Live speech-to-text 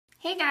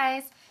Hey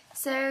guys,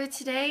 so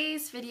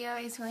today's video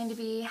is going to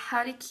be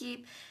how to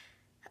take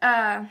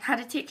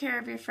care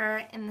of your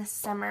fur in the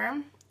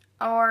summer,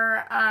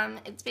 or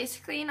it's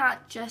basically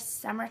not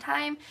just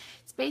summertime.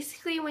 It's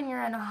basically when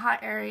you're in a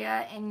hot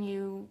area and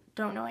you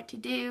don't know what to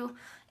do,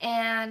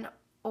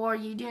 or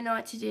you do know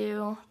what to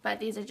do, but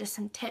these are just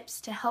some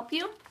tips to help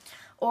you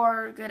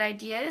or good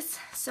ideas.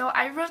 So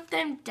I wrote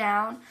them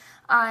down.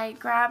 I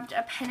grabbed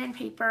a pen and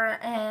paper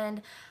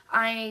and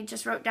I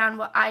just wrote down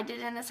what I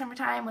did in the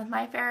summertime with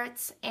my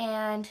ferrets,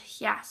 and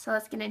yeah, so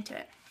let's get into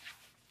it.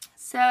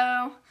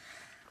 So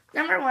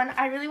number one,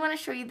 I really want to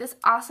show you this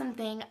awesome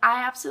thing.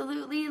 I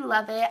absolutely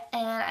love it,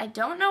 and I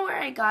don't know where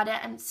I got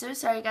it. I'm so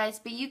sorry guys,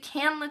 but you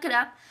can look it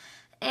up,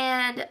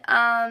 and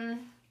I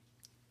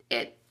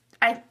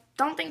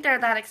don't think they're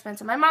that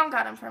expensive. My mom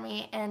got them for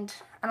me, and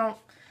I don't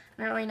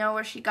really know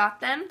where she got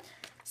them.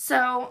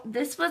 So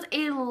this was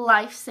a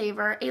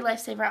lifesaver,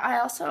 I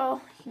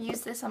also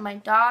use this on my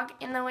dog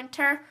in the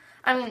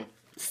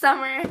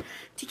summer,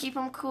 to keep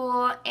them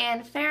cool.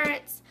 And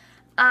ferrets,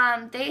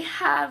 they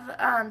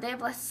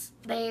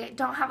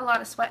don't have a lot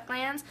of sweat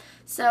glands,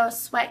 so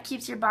sweat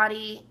keeps your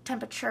body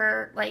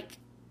temperature like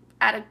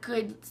at a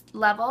good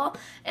level.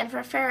 And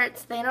for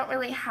ferrets, they don't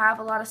really have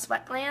a lot of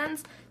sweat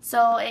glands,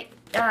 so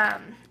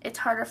it's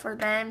harder for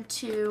them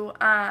to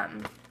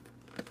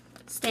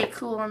stay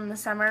cool in the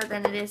summer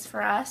than it is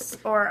for us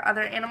or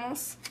other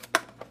animals.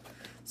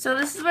 So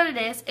this is what it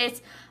is.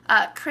 It's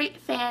a crate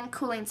fan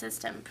cooling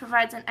system.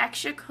 Provides an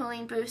extra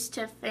cooling boost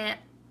to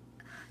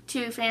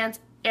fans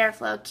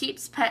airflow.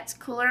 Keeps pets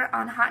cooler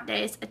on hot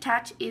days.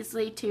 Attach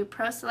easily to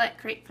Pro Select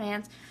crate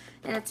fans,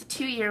 and it's a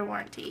 2-year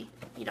warranty.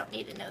 You don't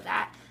need to know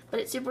that, but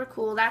it's super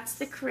cool. That's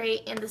the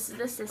crate, and this is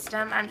the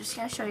system. I'm just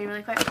going to show you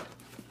really quick.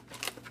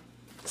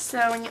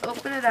 So when you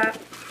open it up,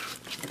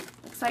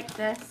 it looks like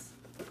this.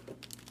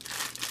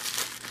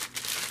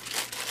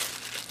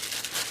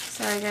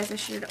 Sorry guys, I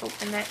should have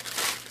opened it.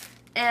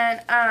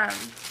 And I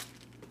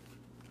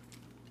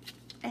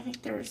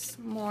think there's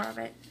more of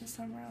it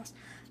somewhere else.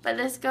 But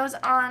this goes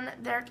on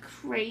their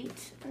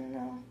crate. I don't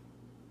know.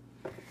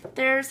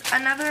 There's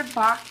another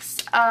box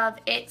of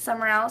it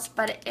somewhere else,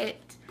 but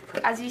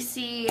as you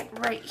see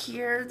right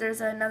here,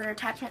 there's another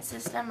attachment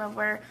system of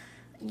where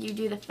you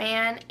do the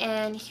fan.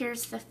 And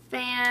here's the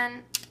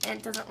fan. And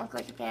it doesn't look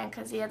like a fan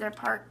because the other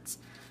part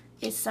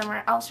is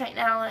somewhere else right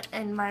now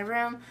in my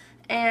room.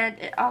 And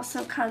it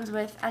also comes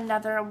with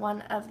another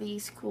one of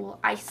these cool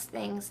ice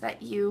things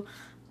that you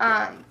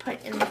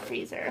put in the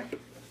freezer.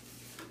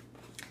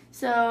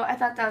 So I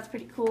thought that was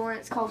pretty cool, and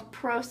it's called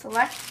Pro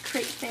Select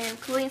Crate Fan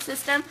Cooling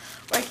System,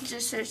 or you can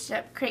just search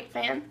up Crate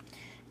Fan.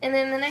 And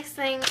then the next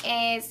thing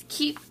is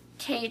keep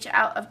cage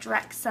out of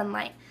direct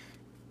sunlight.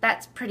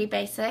 That's pretty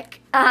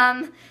basic.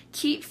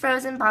 Keep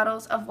frozen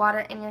bottles of water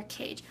in your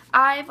cage.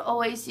 I've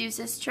always used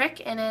this trick,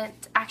 and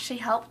it actually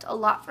helped a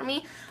lot for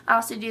me. I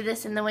also do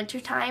this in the winter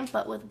time,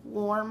 but with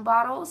warm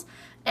bottles.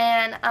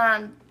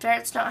 And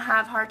ferrets don't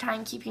have a hard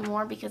time keeping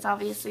warm because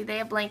obviously they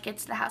have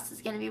blankets. The house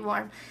is going to be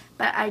warm,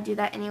 but I do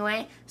that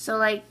anyway. So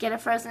get a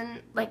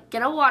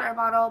water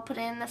bottle, put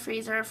it in the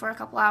freezer for a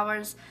couple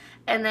hours,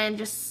 and then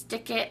just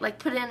stick it,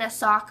 put it in a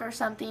sock or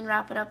something,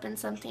 wrap it up in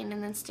something,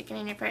 and then stick it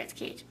in your ferret's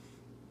cage.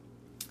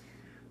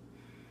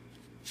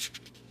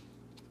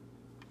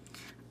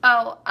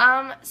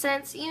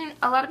 Since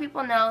a lot of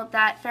people know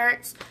that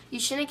ferrets, you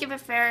shouldn't give a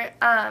ferret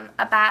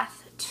a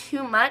bath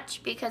too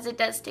much because it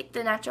does take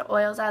the natural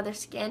oils out of their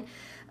skin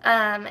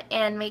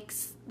and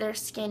makes their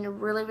skin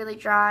really, really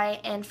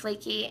dry and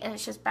flaky, and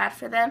it's just bad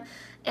for them.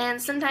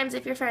 And sometimes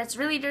if your ferret's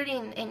really dirty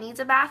and it needs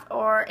a bath,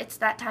 or it's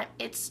that time,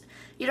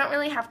 you don't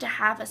really have to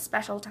have a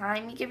special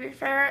time you give your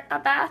ferret a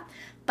bath.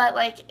 But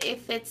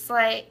if it's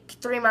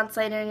 3 months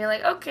later and you're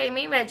like, okay,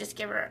 maybe I just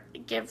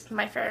give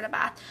my ferret a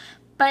bath.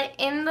 But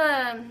in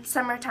the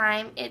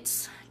summertime,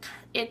 it's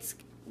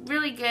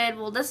really good.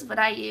 Well, this is what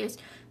I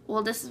used.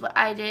 Well, this is what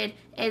I did,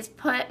 is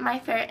put my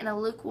ferret in a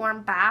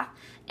lukewarm bath.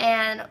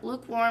 And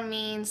lukewarm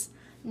means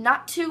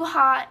not too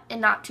hot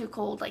and not too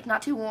cold.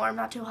 Not too warm,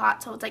 not too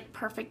hot, so it's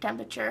perfect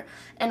temperature.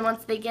 And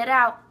once they get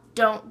out,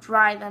 don't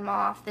dry them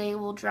off. They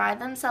will dry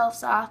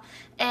themselves off.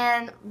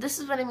 And this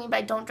is what I mean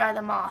by don't dry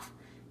them off.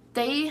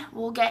 They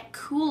will get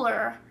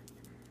cooler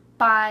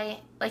by,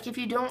 if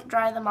you don't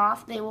dry them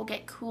off, they will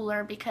get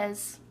cooler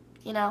because,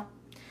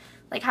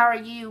 how are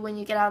you when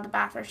you get out of the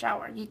bath or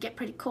shower? You get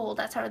pretty cold.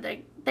 That's how they're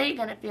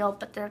going to feel,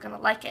 but they're going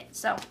to like it.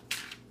 So,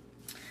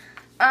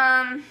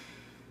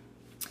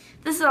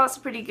 this is also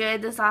pretty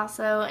good. This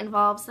also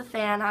involves the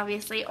fan,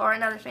 obviously, or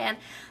another fan.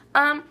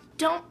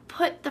 Don't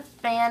put the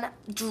fan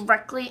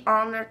directly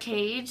on their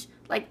cage.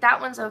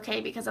 That one's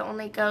okay because it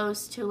only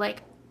goes to,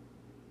 what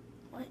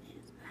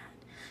is that?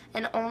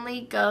 It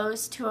only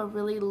goes to a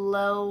really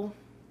low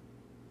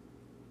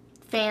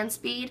fan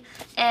speed.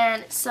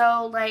 And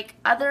so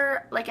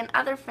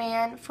another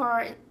fan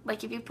for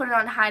if you put it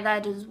on high,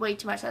 that is way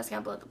too much. That's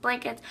gonna blow the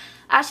blankets.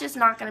 That's just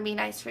not gonna be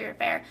nice for your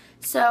ferret.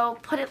 So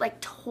put it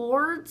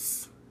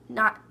towards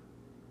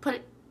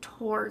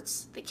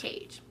the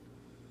cage.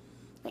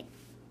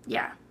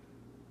 Yeah.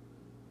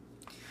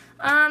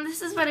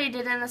 This is what I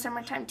did in the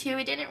summertime too.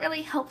 It didn't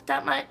really help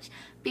that much,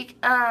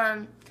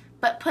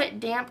 but put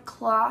damp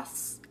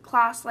cloths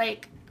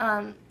like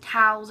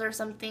towels or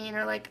something,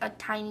 or like a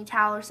tiny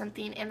towel or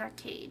something in their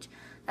cage.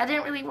 That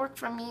didn't really work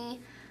for me,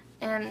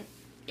 and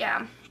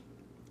yeah.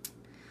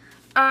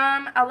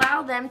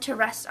 Allow them to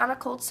rest on a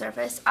cold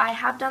surface. I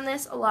have done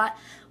this a lot.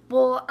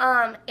 Well,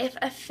 if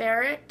a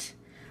ferret,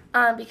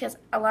 because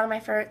a lot of my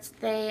ferrets,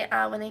 they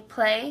when they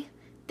play,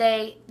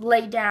 they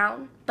lay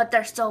down, but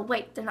they're still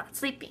awake. They're not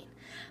sleeping.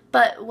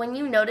 But when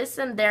you notice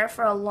them there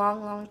for a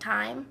long, long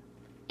time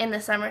in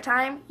the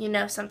summertime, you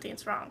know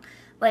something's wrong.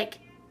 Like,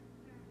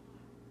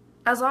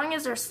 as long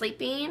as they're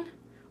sleeping,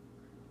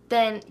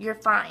 then you're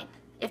fine.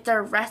 If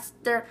they're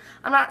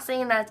I'm not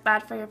saying that it's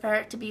bad for your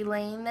ferret to be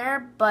laying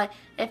there, but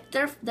if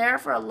they're there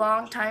for a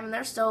long time and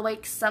they're still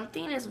awake,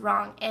 something is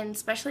wrong, and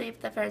especially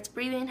if the ferret's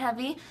breathing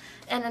heavy.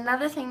 And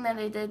another thing that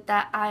I did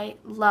that I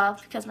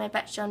love, because my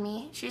vet showed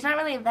me, she's not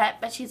really a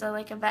vet, but she's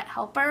like a vet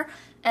helper,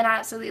 and I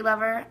absolutely love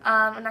her.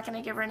 I'm not going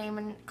to give her name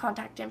and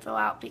contact info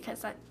out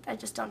because I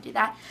just don't do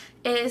that,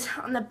 is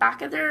on the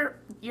back of your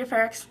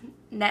ferret's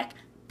neck,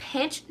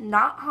 pinch,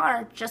 not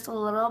hard, just a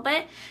little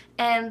bit,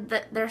 and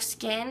their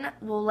skin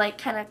will like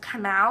kind of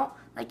come out,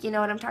 like, you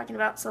know what I'm talking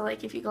about. So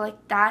like if you go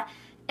like that,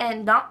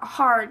 and not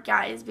hard,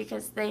 guys,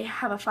 because they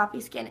have a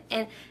floppy skin,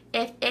 and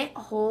if it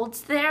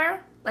holds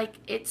there, like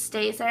it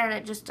stays there and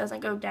it just doesn't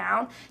go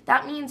down,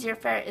 that means your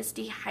ferret is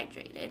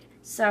dehydrated.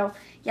 So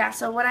yeah,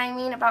 so what I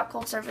mean about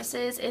cold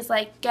surfaces is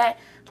like go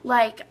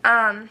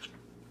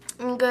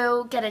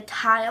get a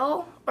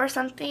tile or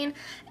something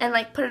and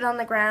like put it on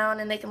the ground,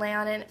 and they can lay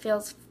on it and it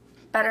feels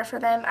better for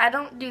them. I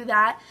don't do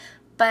that,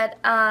 but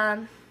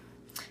I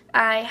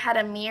had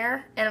a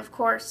mirror, and of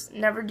course,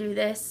 never do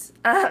this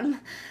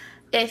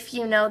if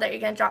you know that you're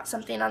going to drop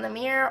something on the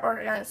mirror or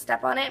you're going to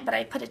step on it. But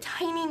I put a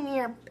tiny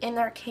mirror in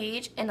their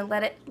cage and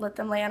let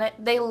them lay on it.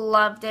 They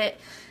loved it,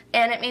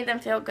 and it made them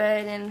feel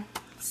good, and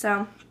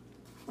so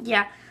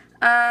yeah.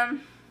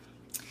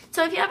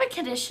 So if you have a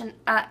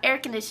air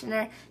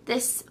conditioner,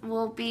 this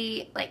will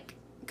be like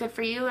good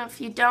for you.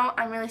 If you don't,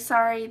 I'm really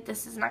sorry.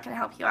 This is not going to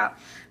help you out.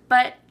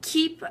 But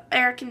keep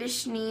air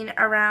conditioning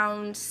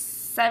around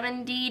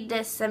 70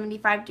 to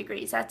 75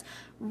 degrees. That's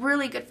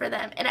really good for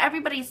them. And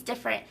everybody's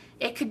different.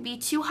 It could be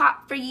too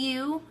hot for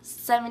you.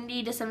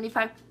 70 to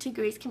 75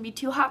 degrees can be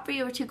too hot for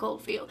you or too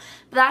cold for you.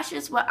 But that's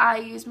just what I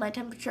use my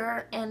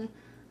temperature. And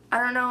I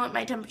don't know what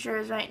my temperature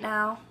is right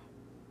now.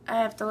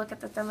 I have to look at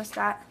the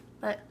thermostat.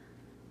 But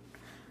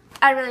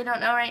I really don't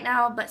know right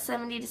now. But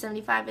 70 to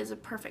 75 is a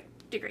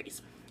perfect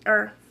degrees.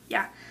 Or,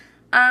 yeah.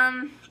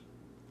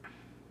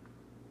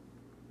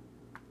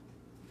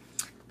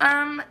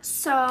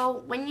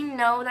 So when you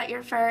know that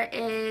your ferret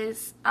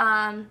is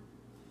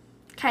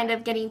kind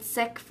of getting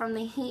sick from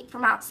the heat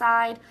from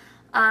outside,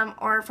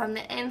 or from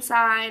the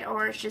inside,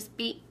 or it's just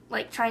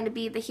trying to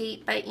beat the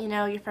heat, but you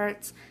know your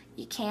ferrets,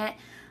 you can't,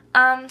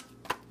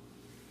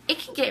 it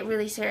can get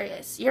really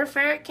serious. Your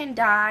ferret can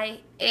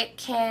die. It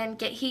can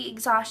get heat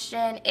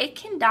exhaustion. It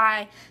can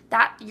die.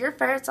 Your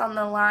ferret's on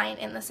the line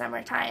in the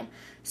summertime.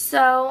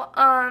 So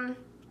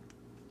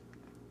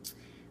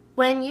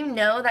when you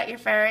know that your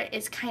ferret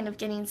is kind of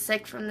getting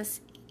sick from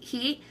this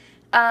heat,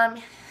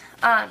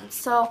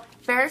 so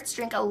ferrets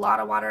drink a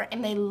lot of water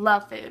and they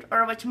love food,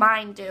 or which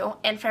mine do,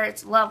 and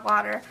ferrets love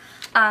water.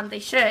 They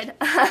should.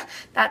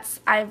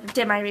 I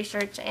did my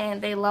research, and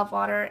they love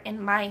water,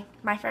 and my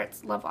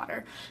ferrets love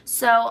water.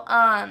 So,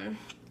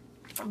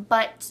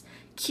 but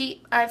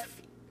keep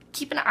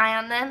an eye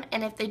on them,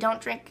 and if they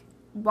don't drink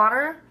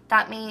water,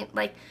 that means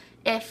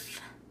if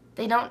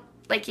they don't,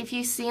 if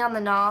you see on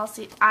the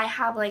nozzle, see, I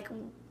have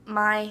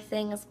my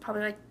thing is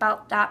probably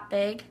about that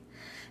big,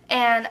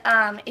 and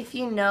if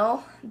you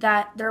know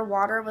that their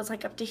water was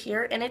up to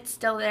here and it's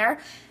still there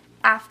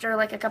after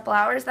a couple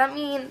hours, that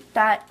means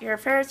that your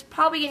ferret's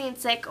probably getting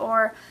sick,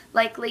 or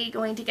likely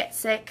going to get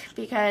sick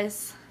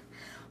because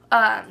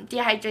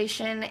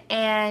dehydration,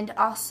 and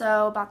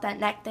also about that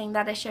neck thing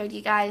that I showed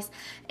you guys.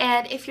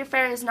 And if your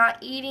ferret is not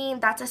eating,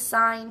 that's a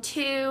sign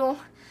too,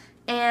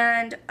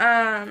 and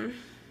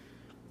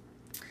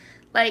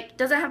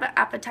doesn't have an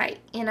appetite,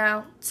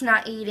 it's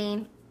not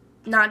eating,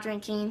 not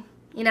drinking,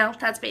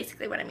 that's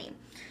basically what I mean.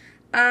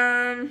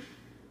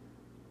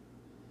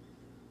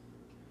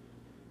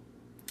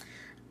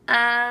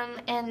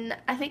 And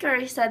I think I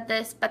already said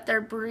this, but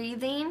their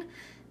breathing,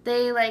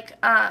 they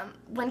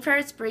when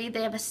ferrets breathe,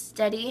 they have a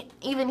steady,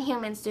 even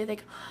humans do, they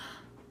go,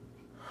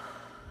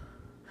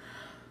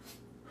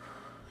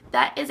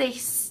 that is a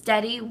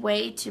steady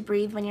way to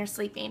breathe when you're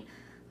sleeping.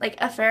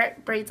 A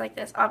ferret breathes like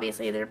this.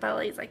 Obviously, their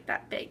belly is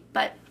that big,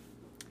 but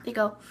they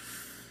go.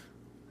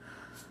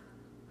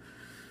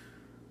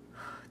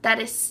 That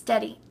is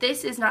steady.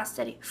 This is not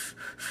steady.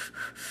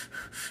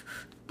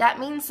 That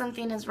means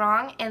something is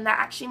wrong, and that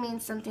actually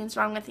means something's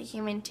wrong with a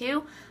human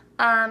too.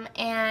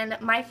 And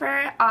my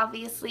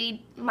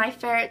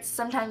ferrets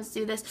sometimes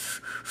do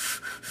this,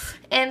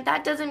 and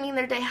that doesn't mean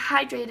they're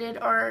dehydrated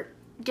or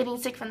getting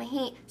sick from the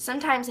heat.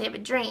 Sometimes they have a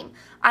dream.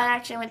 I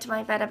actually went to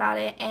my vet about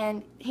it,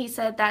 and he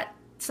said that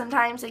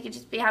sometimes they could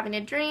just be having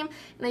a dream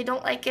and they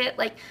don't like it.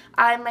 Like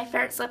my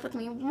ferret slept with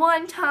me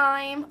one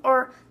time,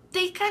 or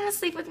they kind of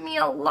sleep with me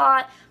a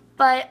lot,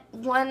 but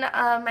one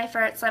of my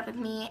ferrets slept with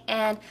me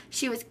and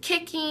she was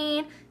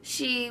kicking,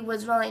 she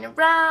was rolling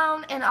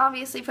around, and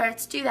obviously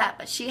ferrets do that,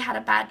 but she had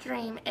a bad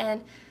dream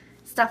and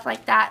stuff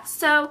like that.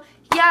 So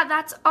yeah,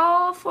 that's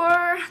all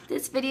for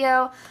this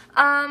video.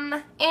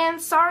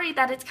 And sorry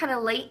that it's kind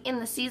of late in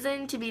the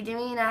season to be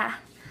doing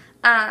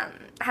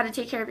how to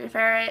take care of your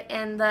ferret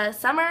in the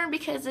summer,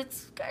 because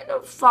it's kind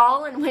of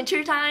fall and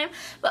winter time.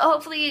 But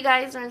hopefully you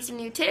guys learned some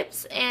new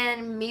tips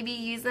and maybe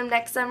use them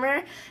next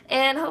summer.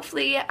 And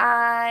hopefully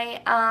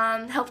I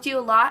helped you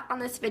a lot on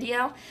this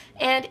video.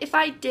 And if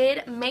I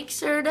did, make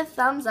sure to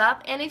thumbs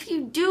up. And if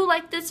you do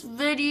like this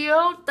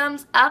video,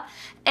 thumbs up.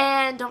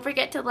 And don't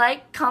forget to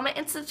like, comment,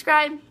 and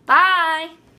subscribe. Bye!